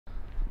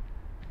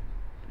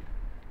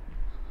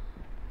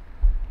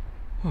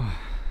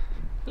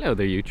Hello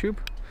there, YouTube.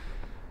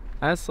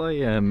 As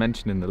I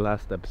mentioned in the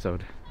last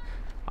episode,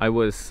 I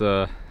was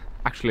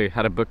actually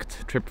had a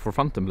booked trip for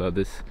Fontainebleau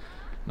this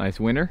nice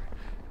winter,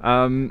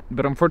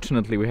 but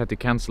unfortunately we had to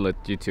cancel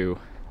it due to,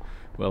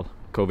 well,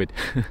 COVID.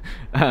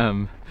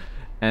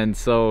 and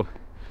so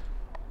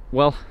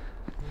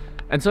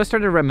I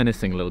started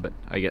reminiscing a little bit,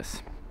 I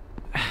guess.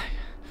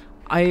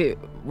 I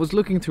was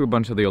looking through a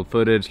bunch of the old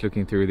footage,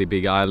 looking through the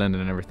big island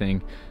and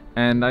everything,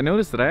 and I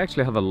noticed that I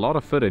actually have a lot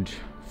of footage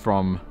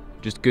from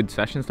just good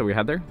sessions that we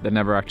had there that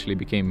never actually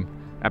became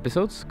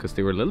episodes because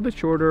they were a little bit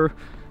shorter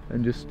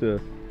and just a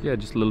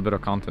little bit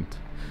of content.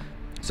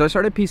 So I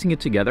started piecing it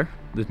together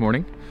this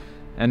morning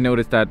and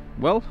noticed that,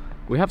 well,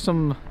 I have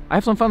some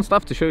fun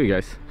stuff to show you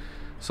guys.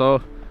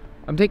 So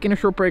I'm taking a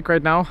short break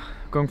right now,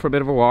 going for a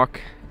bit of a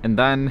walk, and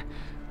then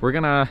we're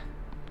gonna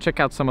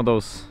check out some of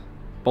those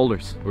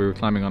boulders we were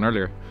climbing on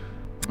earlier.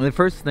 And the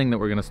first thing that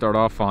we're gonna start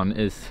off on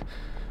is,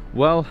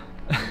 well,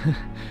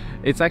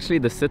 it's actually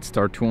the sit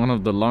start to one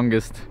of the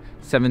longest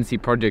 7C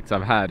projects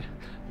I've had,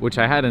 which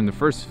I had in the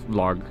first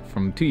vlog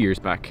from 2 years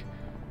back.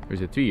 Or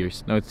is it 3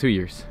 years? No, it's 2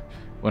 years,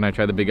 when I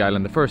tried the big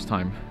island the first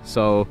time.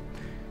 So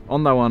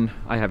on that one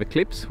I have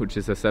Eclipse, which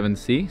is a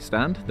 7C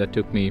stand that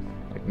took me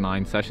like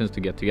 9 sessions to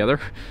get together.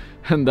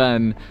 And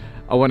then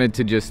I wanted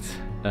to just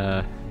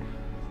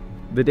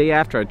the day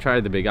after I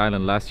tried the big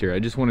island last year, I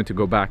just wanted to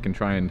go back and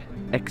try and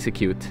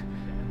execute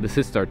the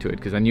sit start to it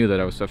because I knew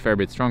that I was a fair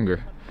bit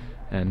stronger.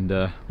 And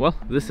well,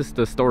 this is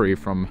the story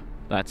from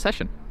that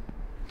session.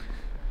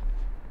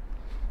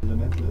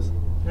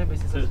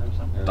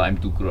 Time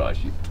to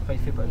crush it. Enfin, il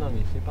fait pas, non mais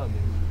il fait pas, mais...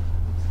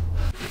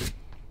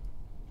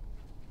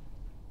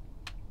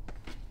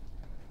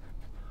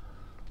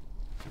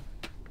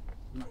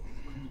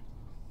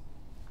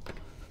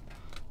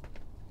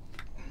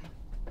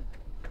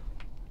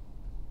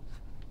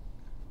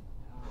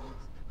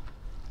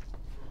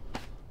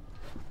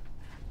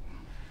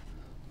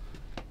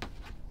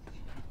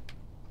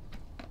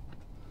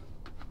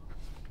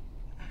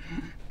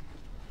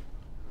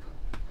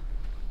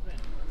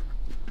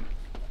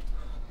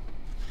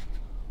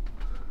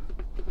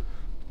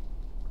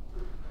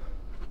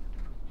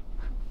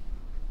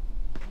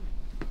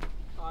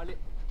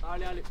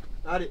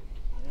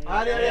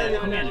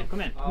 Allez, kom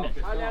igen.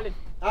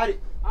 Allez.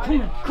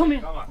 Kom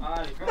igen.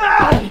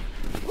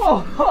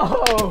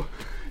 Oh,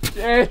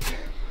 shit.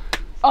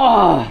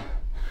 Oh,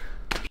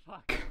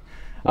 fuck.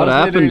 What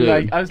happened,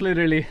 dude? I was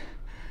literally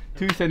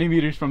 2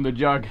 centimeters from the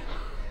jug.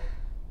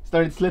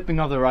 Started slipping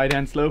off the right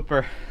hand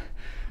sloper.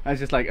 I was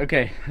just like,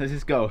 okay, let's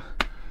just go.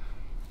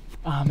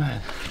 Oh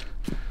man,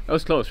 that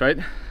was close, right?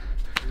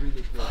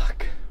 Really close.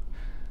 Fuck.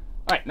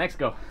 All right, next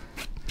go.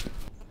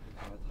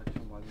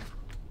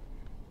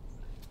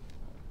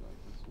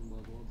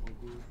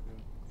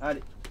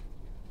 Allez.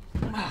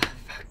 Ah,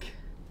 fuck.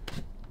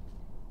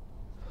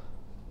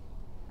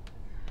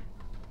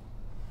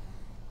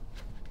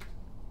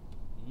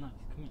 Nice,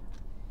 come here.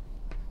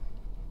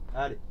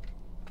 Allez.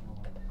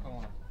 Come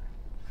on.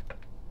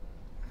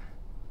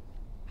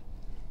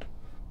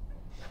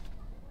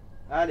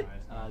 Allez.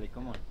 Allez,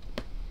 come on.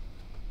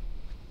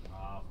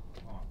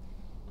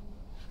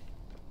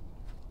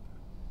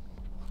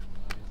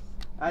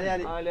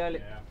 Allez.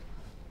 Allez. Yeah.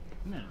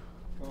 Come on.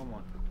 Come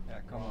on. Yeah,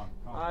 come on.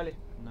 Allez.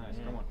 Nice,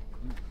 Yeah. come on.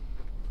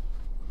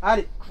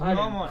 Allez. Come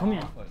on. Come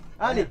here.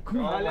 Allez.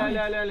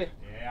 Allez.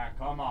 Yeah,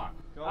 come on.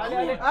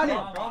 Allez.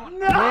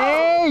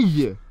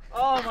 Nej!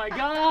 Oh my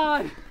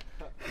god!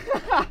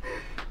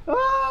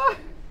 Ah!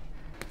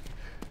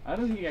 I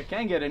don't think I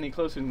can get any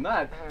closer than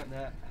that.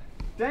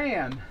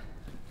 Damn!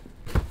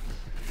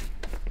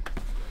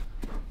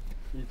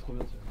 Il est trop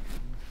bien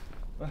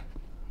celui-là.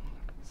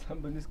 C'est un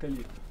bon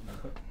escalier.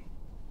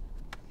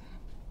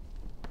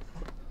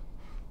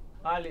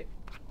 Allez.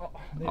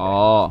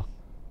 Oh.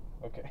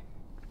 Okay.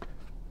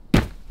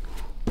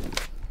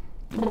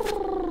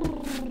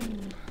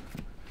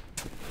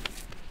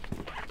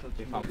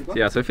 So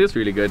yeah, so it feels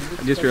really good.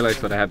 I just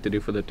realized what I have to do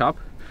for the top.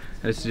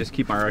 Is to just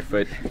keep my right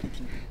foot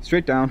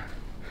straight down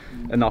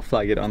and not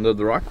flag it under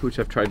the rock, which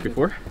I've tried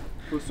before.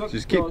 So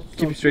just keep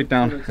it straight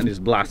down and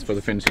just blast for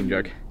the finishing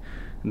jug.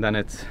 And then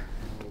it's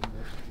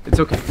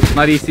okay. It's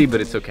not easy,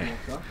 but it's okay.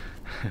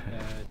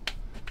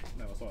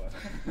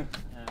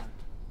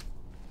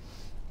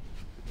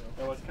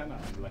 That was kind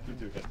of unlucky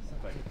to get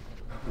like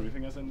 3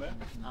 fingers in there.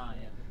 Ah,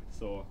 yeah.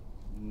 So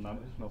none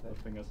of the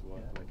fingers were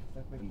like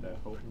in the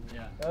hole.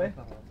 Yeah.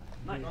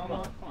 Nice. Come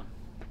on.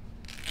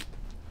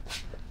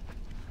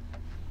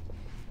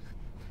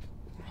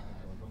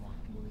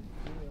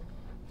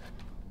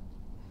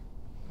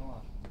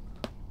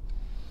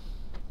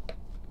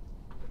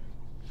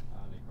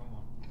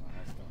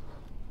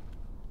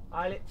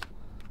 Allez.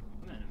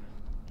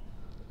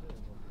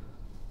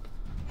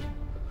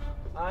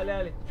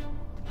 Allez.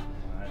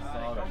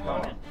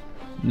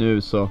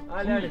 Nu så.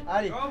 Allez.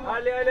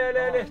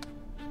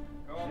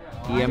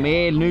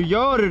 Emil, nu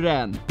gör du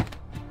den!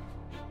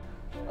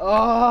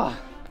 Oh.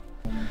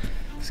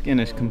 Skin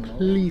is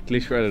completely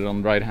shredded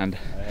on the right hand.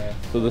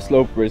 So the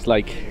sloper is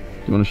like...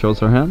 You want to show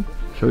us our hand?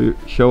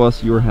 Show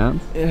us your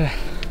hands. Yeah,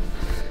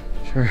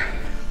 sure.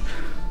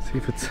 See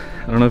if it's.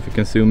 I don't know if you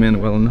can zoom in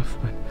well enough,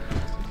 but.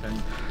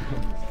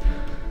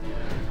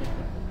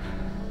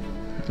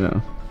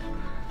 Yeah.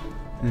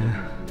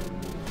 Yeah.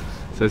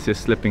 So it's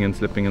just slipping and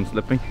slipping and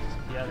slipping,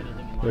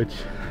 which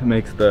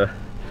makes the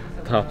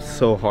top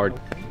so hard.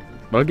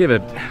 But I'll give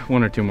it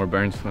 1 or 2 more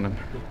burns when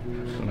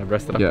I've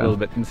rested up a little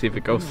bit and see if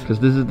it goes. Because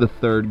this is the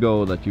 3rd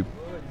go that you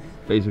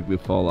basically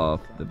fall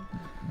off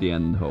the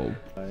end hole.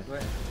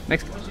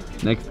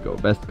 Next go,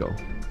 best go.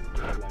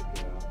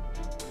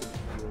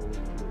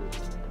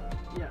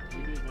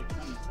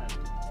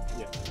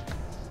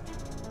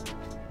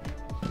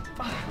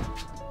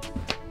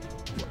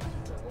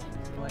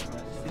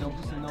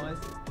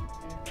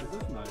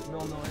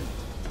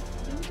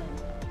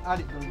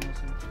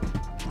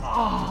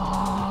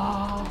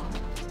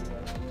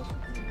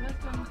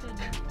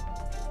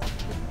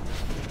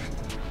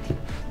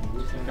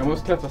 Jag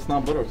måste klättra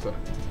snabbare också.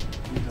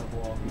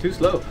 Too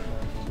slow.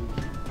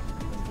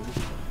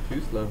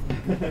 Too slow.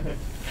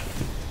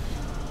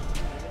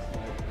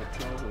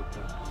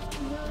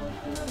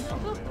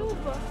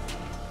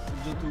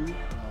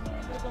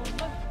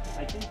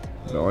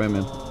 Bra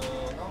Emil.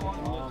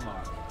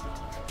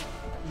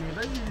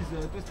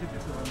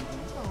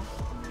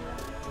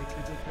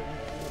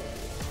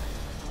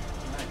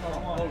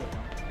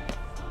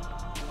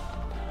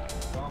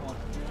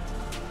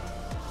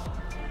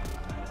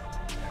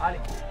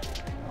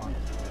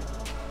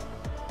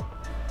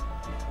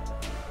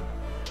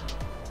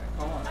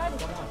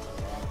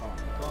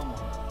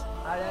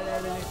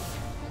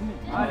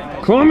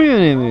 Kom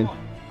igen Emil!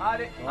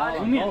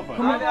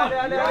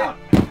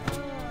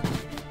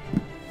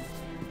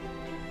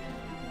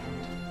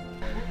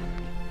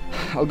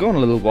 I'll go on a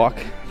little walk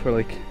for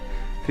like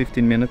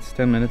 15 minutes,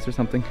 10 minutes or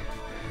something,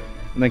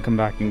 and then come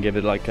back and give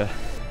it like a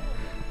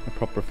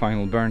proper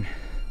final burn.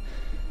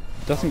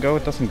 If it doesn't go,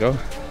 it doesn't go.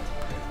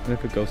 And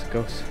if it goes, it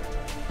goes.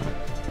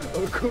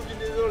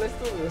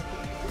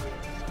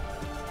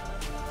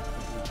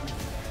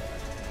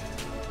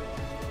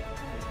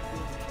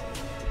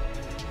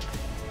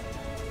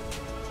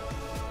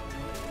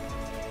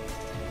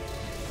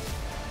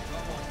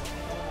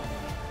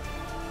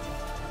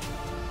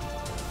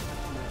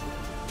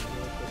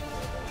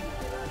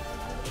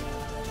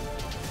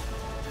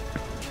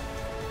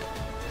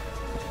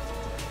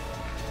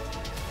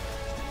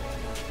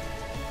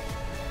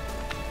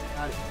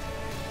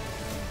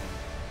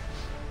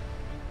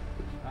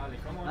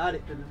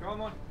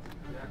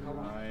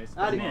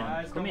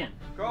 Kom igen.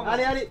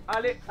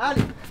 Ali.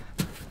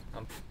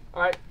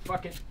 Alright,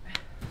 fuck it.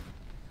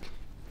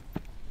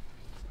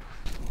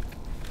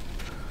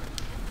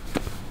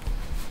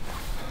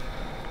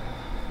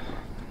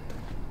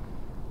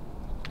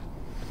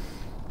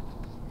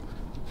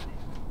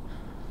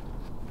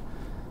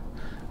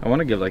 I want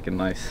to give like a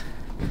nice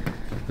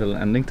little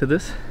ending to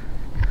this,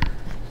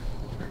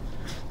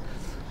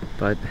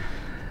 but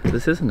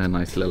this isn't a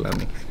nice little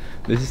ending.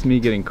 This is me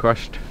getting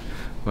crushed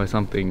by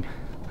something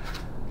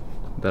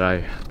that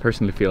I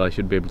personally feel I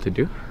should be able to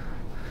do.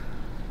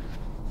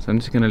 So I'm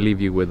just gonna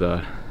leave you with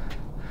a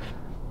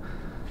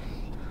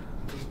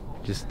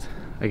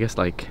I guess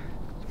like,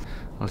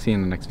 I'll see you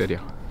in the next video.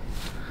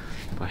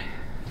 Bye.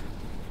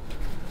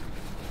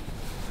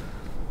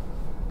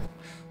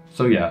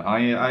 So yeah,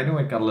 I know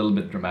it got a little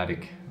bit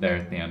dramatic there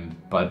at the end,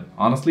 but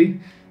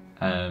honestly,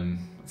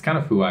 it's kind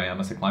of who I am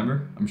as a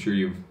climber. I'm sure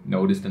you've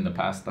noticed in the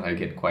past that I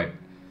get quite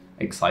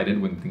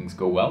excited when things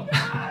go well.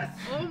 Yes!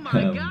 Oh my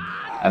god!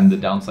 And the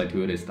downside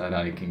to it is that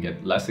I can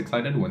get less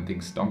excited when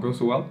things don't go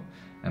so well,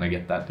 and I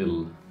get that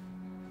little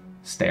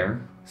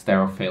stare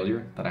of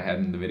failure that I had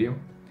in the video.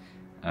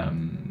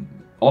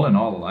 All in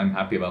all, I'm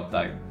happy about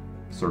that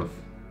sort of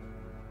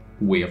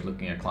way of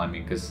looking at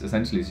climbing, because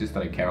essentially it's just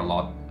that I care a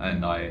lot,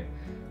 and I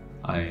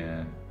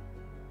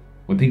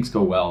when things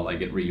go well, I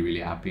get really,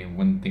 really happy, and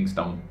when things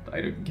don't,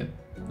 I get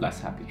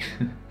less happy.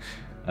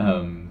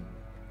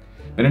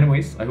 But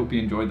anyways, I hope you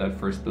enjoyed that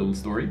first little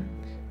story,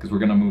 because we're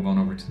gonna move on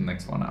over to the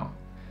next one now.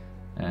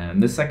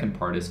 And this second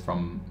part is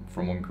from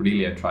when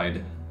Cordelia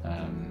tried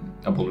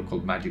a boulder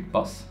called Magic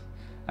Bus,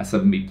 a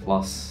 7B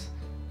plus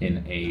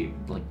in a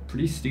like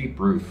pretty steep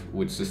roof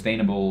with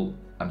sustainable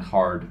and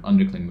hard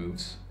undercling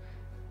moves.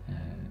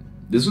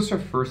 This was her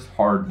first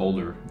hard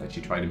boulder that she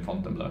tried in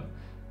Fontainebleau.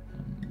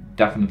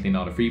 Definitely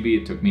not a freebie.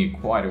 It took me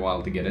quite a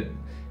while to get it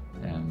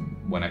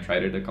when I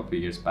tried it a couple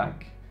of years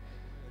back.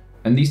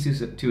 And these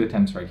two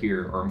attempts right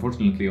here are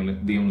unfortunately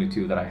the only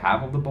two that I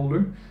have of the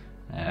boulder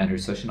and her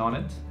session on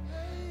it.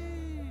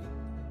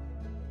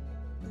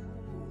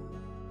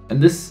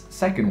 And this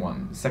second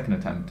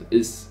attempt,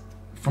 is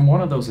from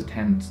one of those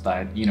attempts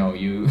that, you know,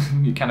 you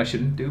kind of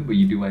shouldn't do, but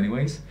you do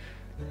anyways.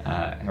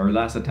 Her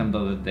last attempt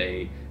of the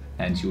day,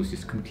 and she was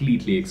just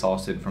completely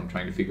exhausted from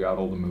trying to figure out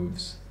all the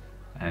moves.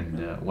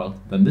 And well,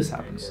 then this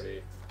happens.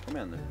 Kom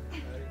igen nu.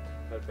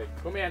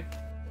 Perfekt. Kom igen.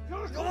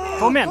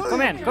 Kom igen.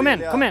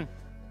 Kom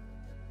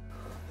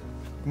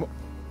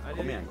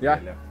igen. Ja,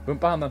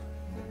 pumpa handen.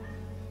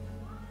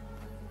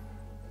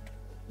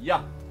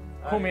 Ja.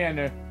 Kom igen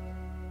nu.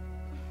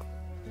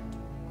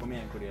 Kom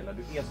igen Cordelia,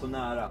 du är så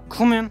nära.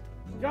 Kom igen!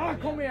 Ja,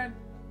 kom igen!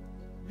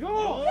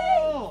 Ja!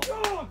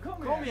 Ja,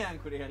 Kom igen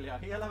Cordelia,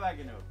 hela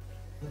vägen upp.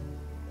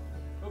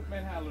 Upp med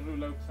en häl och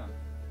rulla upp sen.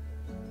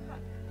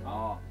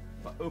 Ja,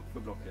 bara upp för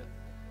blocket.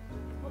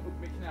 Bara upp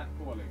med knät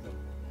på liksom.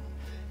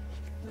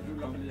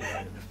 Rulla med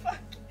livet.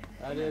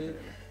 Ja, det är det.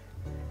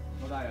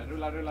 Och där ja,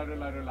 rulla, rulla,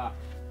 rulla, rulla.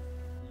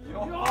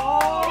 Ja!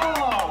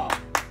 Ja!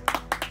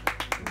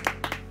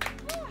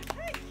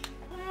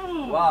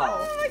 Wow!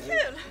 Vad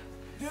kul!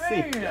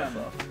 Sick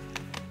alltså.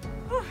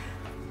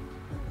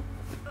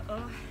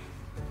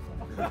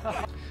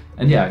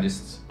 And yeah,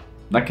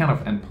 that kind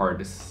of end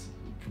part is,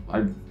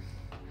 I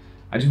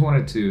just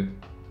wanted to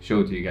show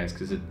it to you guys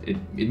because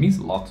it means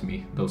a lot to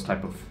me, those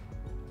type of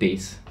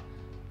days,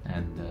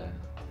 and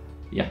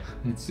yeah,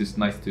 it's just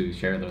nice to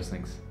share those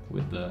things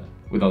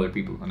with other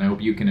people, and I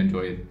hope you can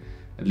enjoy it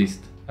at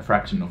least a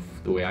fraction of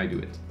the way I do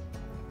it.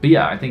 But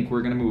yeah, I think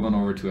we're gonna move on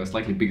over to a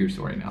slightly bigger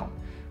story now,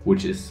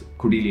 which is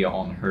Cordelia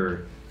on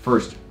her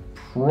first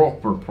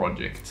proper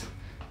project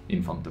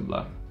in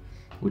Fontainebleau,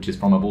 which is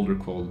from a boulder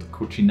called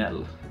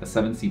Coccinelle, a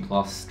 7C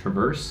plus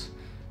traverse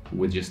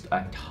with just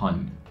a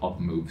ton of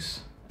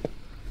moves.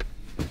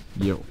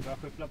 Jo.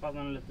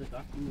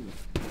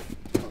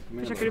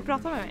 Försöker du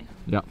prata med mig?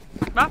 Ja.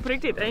 Va? På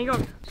riktigt? En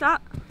gång? Tja!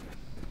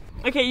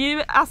 Okay,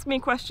 you ask me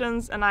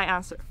questions and I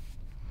answer.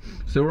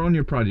 So we're on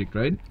your project,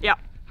 right? Yeah.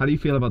 How do you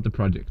feel about the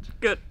project?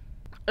 Good.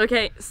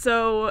 Okay,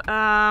 so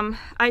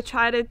I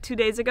tried it 2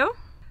 days ago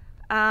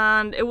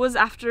and it was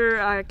after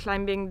a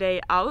climbing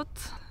day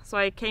out. So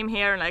I came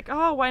here and like,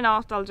 oh, why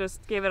not? I'll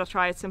just give it a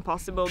try. It's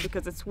impossible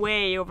because it's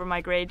way over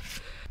my grade.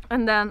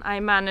 And then I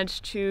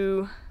managed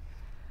to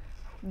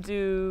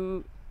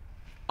do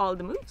all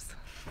the moves,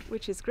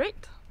 which is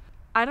great.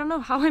 I don't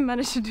know how I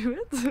managed to do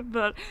it,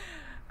 but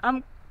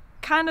I'm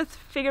kind of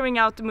figuring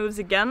out the moves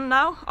again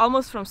now,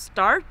 almost from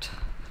start.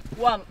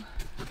 1,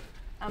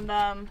 and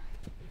then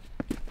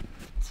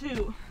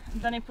 2,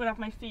 and then I put up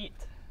my feet.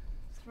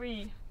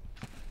 3,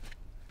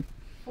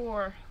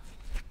 4,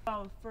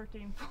 12,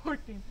 13,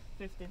 14,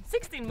 15,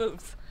 16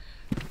 moves.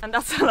 And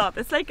that's a lot.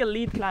 It's like a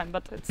lead climb,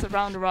 but it's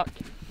around a rock.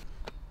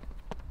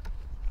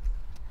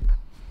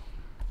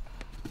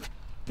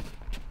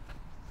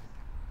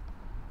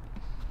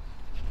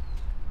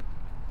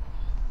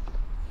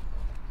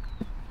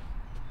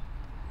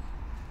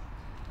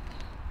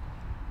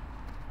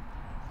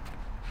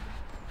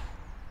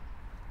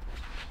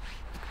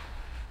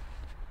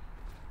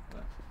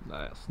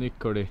 Nej, snyggt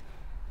Cordy.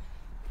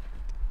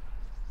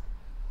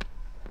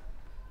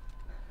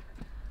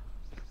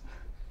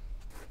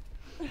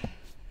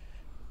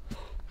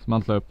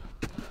 Smantla upp.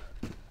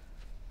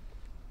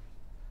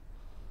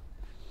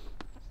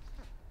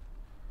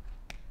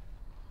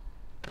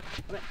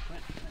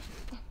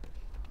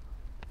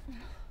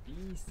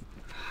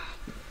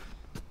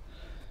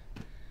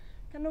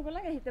 Kan någon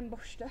lägga hit en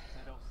borste?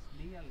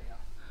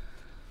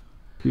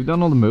 You've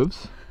done all the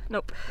moves?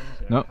 Nope.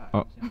 No?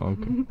 Oh,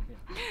 okay.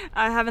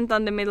 I haven't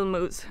done the middle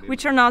moves,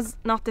 which are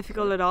not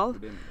difficult at all,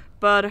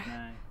 but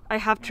I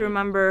have to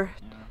remember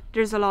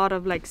there's a lot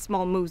of like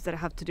small moves that I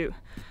have to do,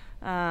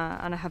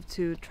 and I have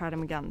to try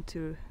them again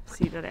to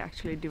see that I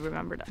actually do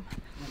remember them.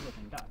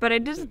 But I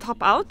did the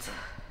top out,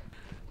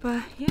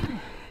 but yeah,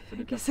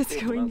 I guess it's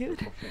going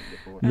good.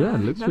 Yeah,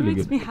 it looks that really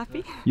makes good. me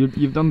happy.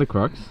 You've done the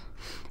crux?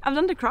 I've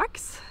done the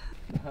crux.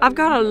 I've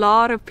got a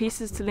lot of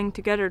pieces to link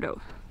together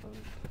though,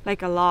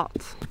 like a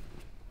lot.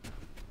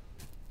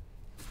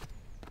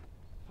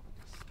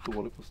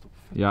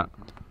 Yeah.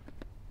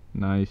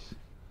 Nice.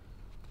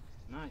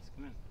 Nice,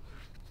 come in.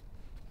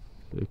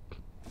 Sick.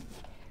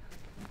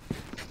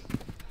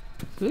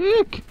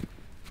 Sick!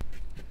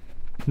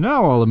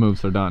 Now all the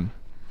moves are done.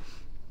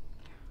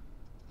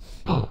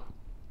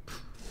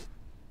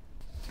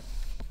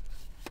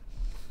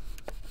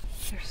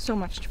 There's so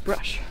much to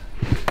brush.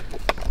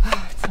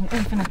 It's an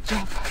infinite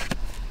job.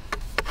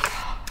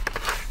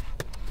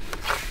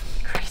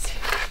 Crazy.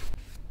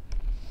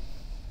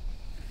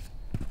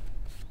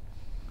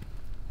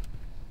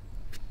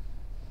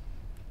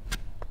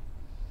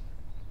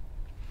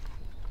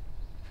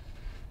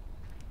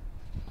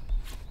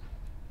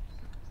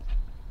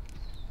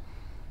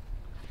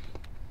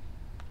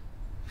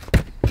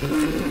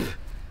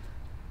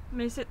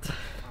 Mysigt.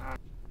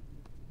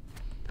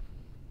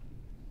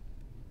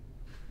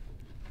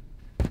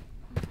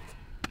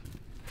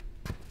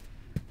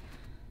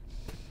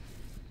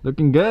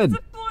 Looking good.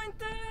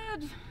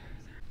 Disappointed!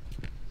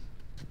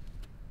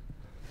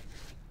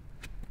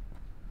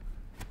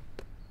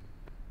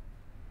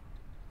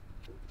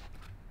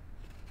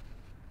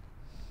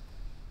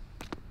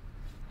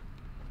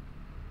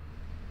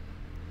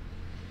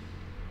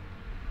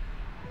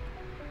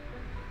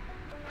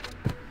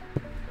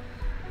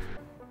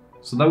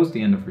 So that was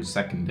the end of her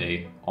second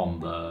day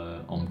on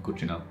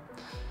Coccinelle,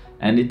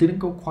 and it didn't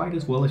go quite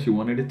as well as she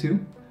wanted it to,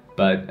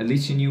 but at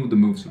least she knew the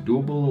moves were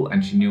doable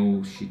and she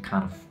knew she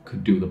kind of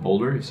could do the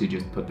boulder if she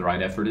just put the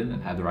right effort in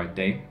and had the right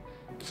day.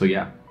 So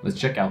yeah, let's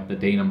check out the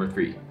day number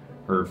 3,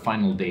 her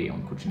final day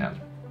on Coccinelle.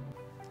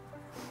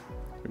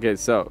 Okay,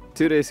 so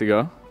 2 days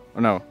ago,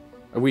 or no,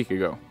 a week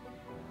ago,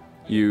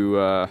 you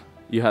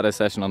had a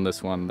session on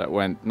this one that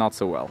went not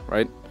so well,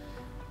 right?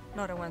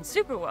 No, it went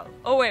super well.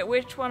 Oh wait,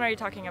 which one are you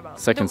talking about?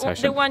 Second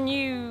session. The one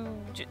you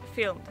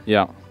filmed?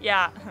 Yeah.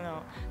 Yeah,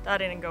 no, that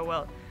didn't go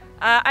well.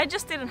 I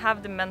just didn't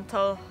have the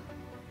mental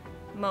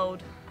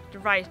mode, the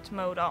right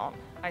mode on,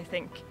 I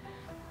think.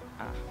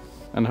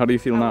 And how do you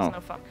feel That now? was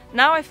no fun.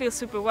 Now I feel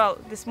super well.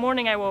 This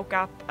morning I woke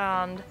up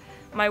and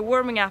my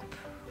warming up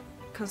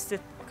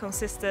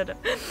consisted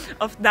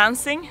of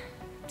dancing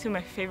to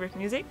my favorite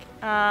music,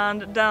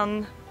 and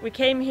then we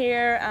came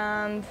here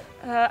and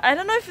I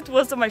don't know if it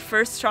was on my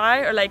first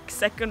try or like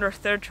second or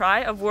third try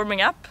of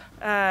warming up.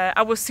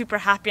 I was super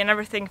happy and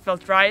everything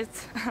felt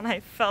right, and I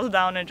fell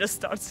down and just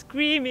started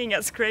screaming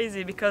as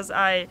crazy because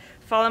I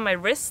fell on my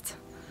wrist,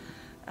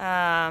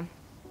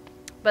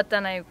 but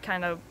then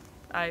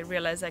I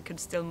realized I could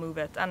still move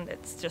it, and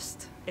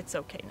it's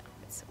okay now.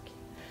 It's okay.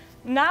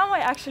 Now I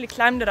actually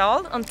climbed it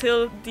all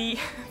until the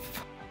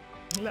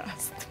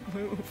last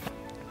move.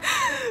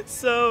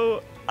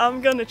 So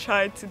I'm gonna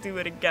try to do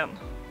it again.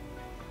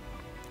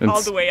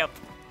 All the way up.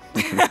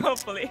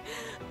 Hopefully.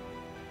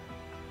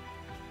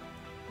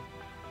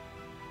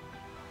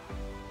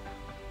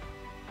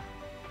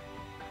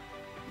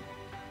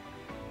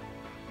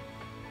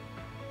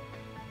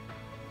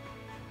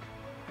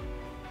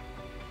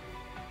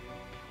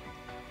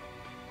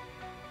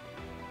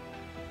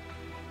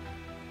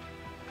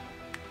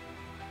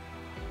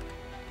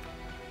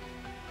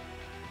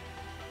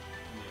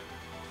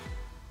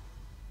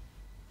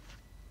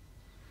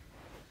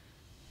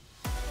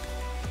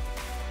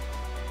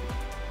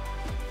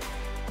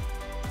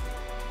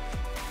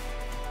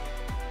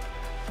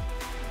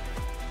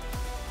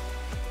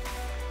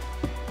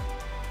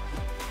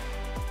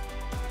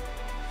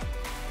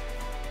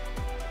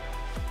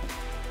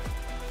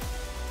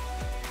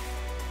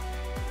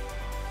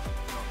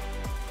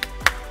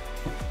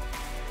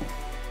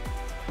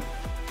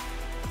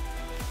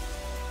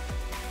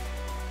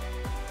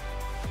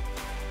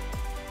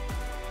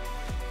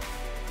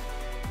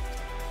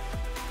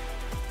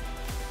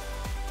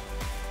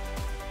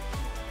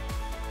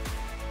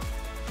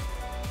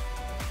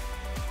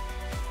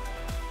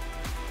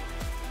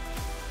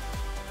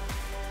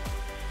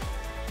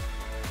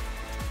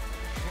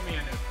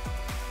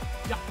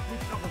 Ja,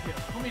 lite framåt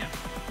igen. Kom igen.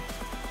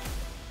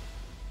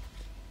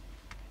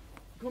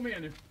 Kom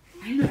igen nu.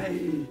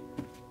 Nej!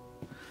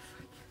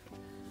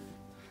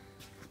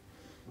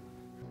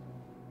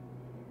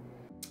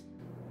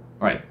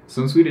 Alright,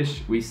 so in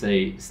Swedish we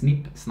say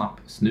snipp, snapp,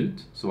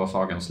 snut, så var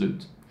sagan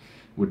slut,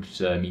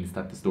 which means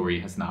that the story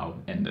has now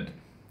ended.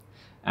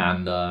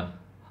 And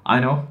I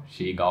know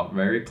she got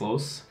very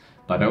close,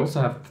 but I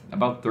also have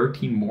about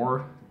 13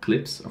 more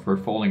clips of her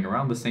falling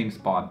around the same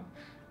spot,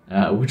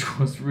 which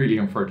was really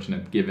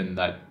unfortunate given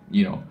that,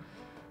 you know,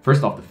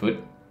 first off the foot,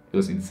 it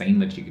was insane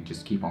that she could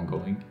just keep on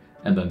going,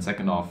 and then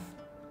second off,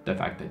 the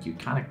fact that you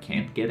kind of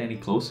can't get any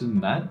closer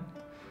than that,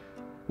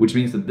 which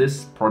means that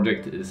this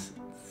project is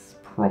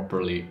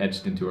properly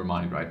etched into her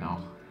mind right now.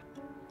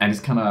 And it's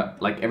kind of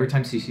like every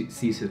time she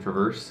sees it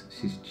reverse,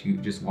 she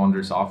just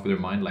wanders off with her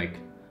mind like,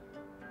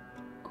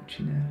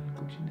 Cochinelle,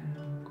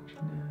 Cochinelle,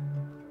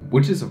 Cochinelle.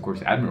 Which is of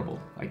course admirable.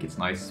 Like it's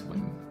nice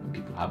when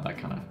people have that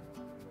kind of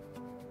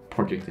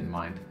project in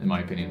mind, in my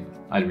opinion.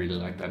 I really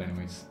like that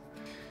anyways.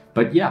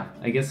 But yeah,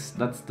 I guess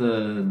that's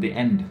the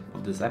end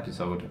of this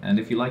episode. And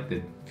if you liked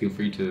it, feel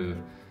free to,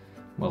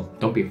 well,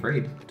 don't be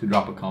afraid to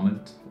drop a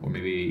comment or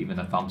maybe even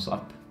a thumbs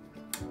up.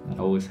 That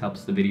always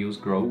helps the videos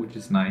grow, which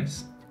is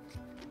nice.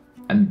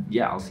 And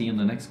yeah, I'll see you in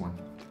the next one.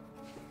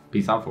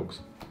 Peace out, folks.